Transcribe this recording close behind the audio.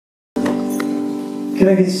Could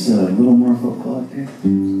I get just a little more vocal up here?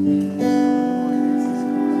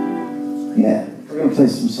 Yeah, we're gonna play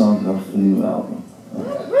some songs off the new album.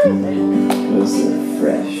 Because they're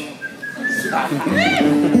fresh.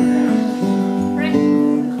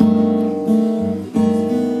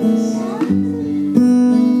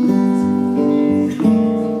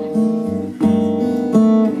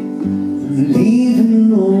 Leaving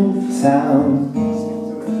Oldtown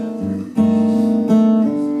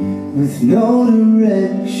with no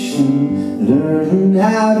direction, learning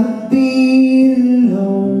how to be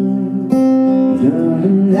alone,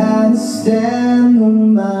 learning how to stand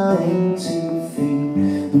on my 2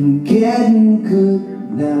 feet. I'm getting good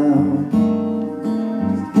now.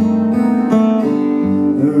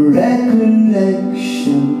 A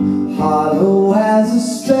recollection, hollow as a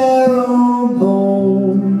sparrow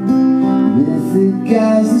bone, mythic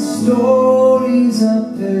as the stories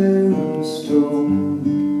of Peristone.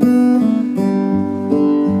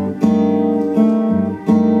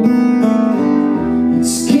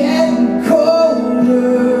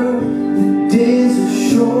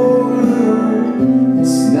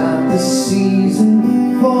 Season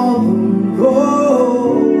for the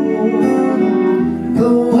road.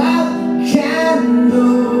 Blow out the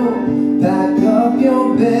candle, back up your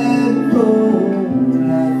bedroll.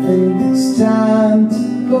 I think it's time to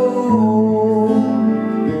go.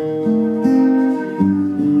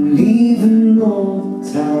 I'm leaving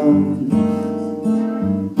Oldtown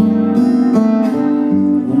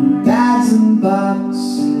on bags and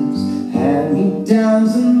boxes,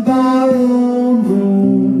 hand-me-downs and borrowed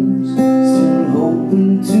rooms,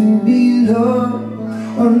 to be loved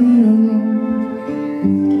unknown.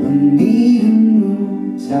 I need a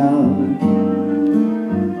new town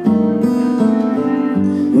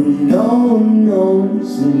where no one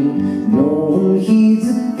knows me, no one heeds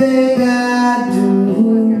a thing I do,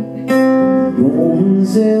 no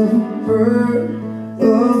one's ever heard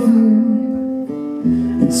of you.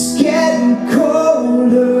 It's getting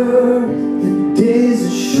colder, the days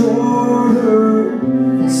are shorter.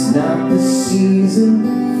 It's not the season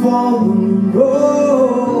for the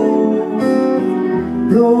road.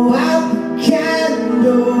 Blow out the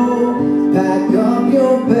candle, pack up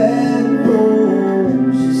your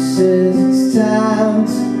bedroll. She says it's time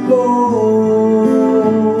to go.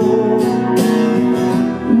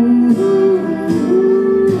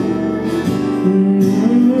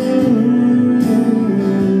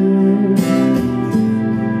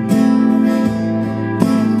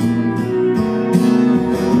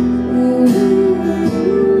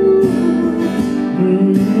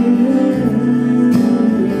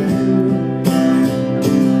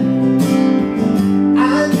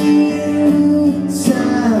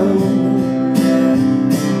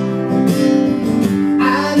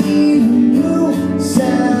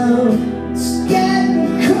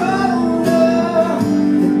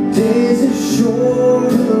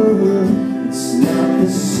 It's not the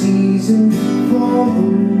season for the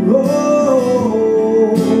road.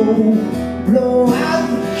 Blow out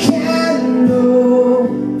the candle,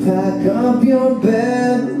 pack up your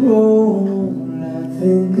bedroll. I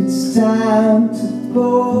think it's time to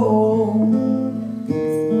go.